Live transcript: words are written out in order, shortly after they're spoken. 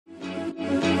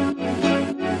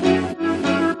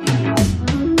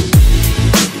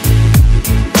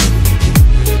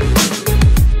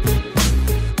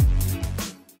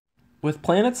With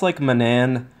planets like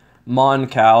Manaan, Mon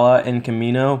Calamari, and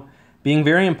Kamino being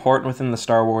very important within the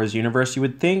Star Wars universe, you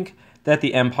would think that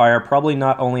the Empire probably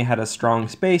not only had a strong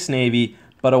space navy,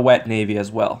 but a wet navy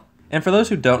as well. And for those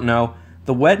who don't know,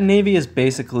 the wet navy is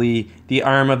basically the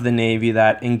arm of the navy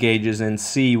that engages in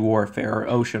sea warfare or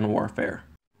ocean warfare.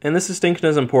 And this distinction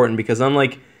is important because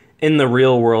unlike in the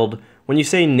real world, when you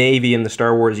say navy in the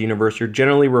Star Wars universe, you're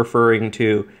generally referring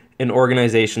to an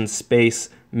organization's space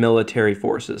military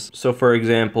forces. So for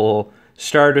example,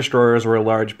 Star Destroyers were a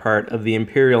large part of the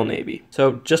Imperial Navy.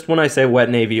 So just when I say wet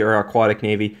navy or aquatic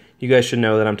navy, you guys should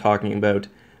know that I'm talking about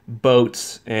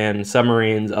boats and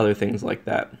submarines, other things like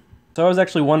that. So I was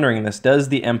actually wondering this, does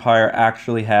the Empire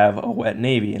actually have a wet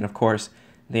navy? And of course,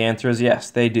 the answer is yes,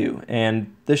 they do.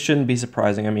 And this shouldn't be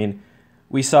surprising. I mean,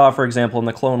 we saw, for example, in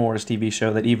the Clone Wars TV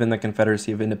show that even the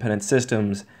Confederacy of Independent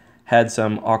Systems had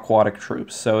some aquatic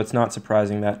troops. So it's not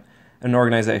surprising that an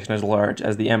organization as large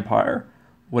as the Empire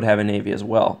would have a navy as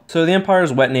well. So the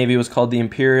Empire's wet navy was called the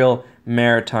Imperial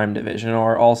Maritime Division,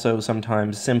 or also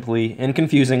sometimes simply and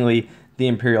confusingly the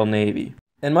Imperial Navy.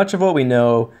 And much of what we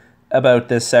know about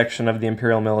this section of the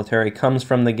Imperial military comes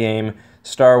from the game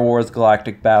Star Wars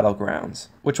Galactic Battlegrounds,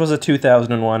 which was a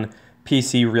 2001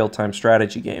 PC real-time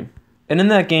strategy game. And in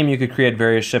that game you could create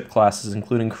various ship classes,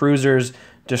 including cruisers,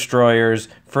 destroyers,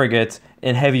 frigates,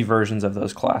 and heavy versions of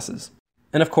those classes.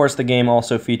 And of course the game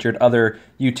also featured other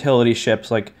utility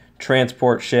ships like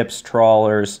transport ships,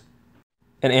 trawlers,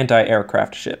 and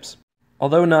anti-aircraft ships.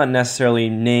 Although not necessarily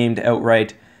named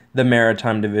outright the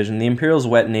Maritime Division, the Imperial's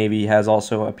wet navy has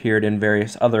also appeared in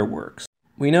various other works.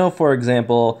 We know, for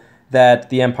example, that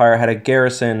the Empire had a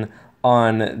garrison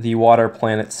on the water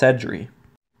planet Sedri.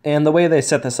 And the way they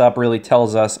set this up really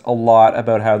tells us a lot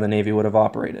about how the Navy would have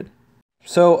operated.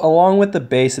 So, along with the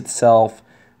base itself,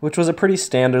 which was a pretty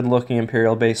standard looking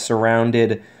Imperial base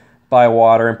surrounded by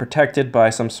water and protected by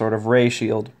some sort of ray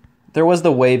shield, there was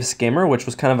the wave skimmer, which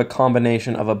was kind of a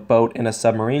combination of a boat and a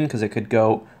submarine because it could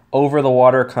go over the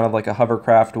water, kind of like a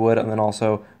hovercraft would, and then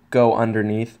also go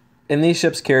underneath. And these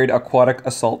ships carried aquatic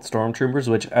assault stormtroopers,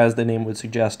 which, as the name would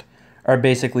suggest, are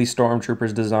basically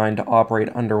stormtroopers designed to operate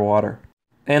underwater.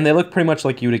 And they look pretty much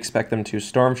like you would expect them to.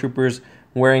 Stormtroopers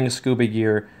wearing scuba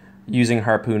gear, using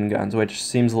harpoon guns, which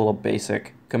seems a little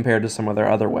basic compared to some of their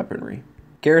other weaponry.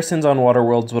 Garrisons on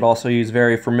waterworlds would also use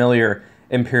very familiar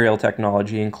Imperial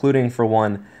technology, including, for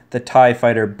one, the TIE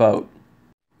Fighter boat,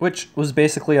 which was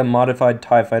basically a modified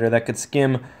TIE Fighter that could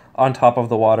skim on top of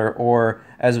the water, or,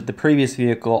 as with the previous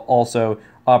vehicle, also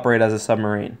operate as a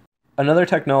submarine. Another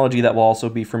technology that will also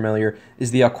be familiar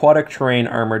is the Aquatic Terrain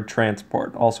Armored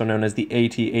Transport, also known as the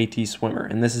AT-AT Swimmer,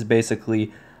 and this is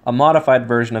basically a modified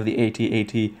version of the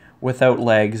AT-AT without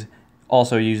legs,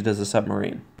 also used as a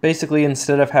submarine. Basically,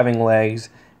 instead of having legs,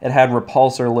 it had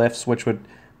repulsor lifts which would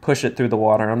push it through the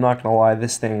water, and I'm not going to lie,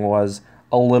 this thing was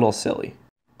a little silly.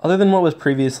 Other than what was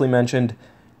previously mentioned,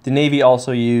 the Navy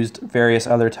also used various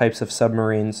other types of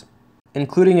submarines,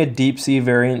 including a deep-sea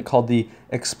variant called the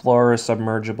Explorer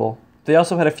Submergible. They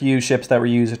also had a few ships that were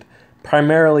used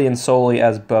primarily and solely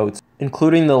as boats,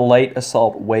 including the Light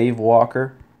Assault Wave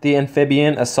Walker, the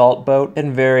Amphibian Assault Boat,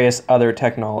 and various other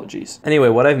technologies. Anyway,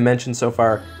 what I've mentioned so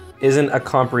far isn't a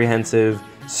comprehensive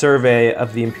survey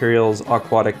of the Imperial's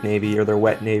aquatic navy or their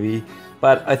wet navy,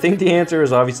 but I think the answer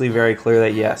is obviously very clear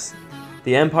that yes,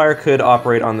 the Empire could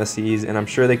operate on the seas, and I'm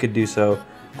sure they could do so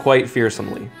quite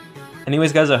fearsomely.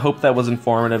 Anyways, guys, I hope that was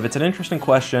informative. It's an interesting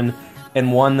question,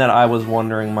 and one that I was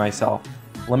wondering myself.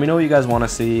 Let me know what you guys want to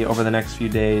see over the next few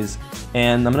days,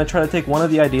 and I'm going to try to take one of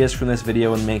the ideas from this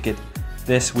video and make it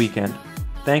this weekend.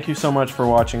 Thank you so much for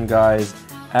watching, guys.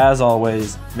 As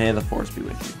always, may the Force be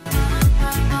with you.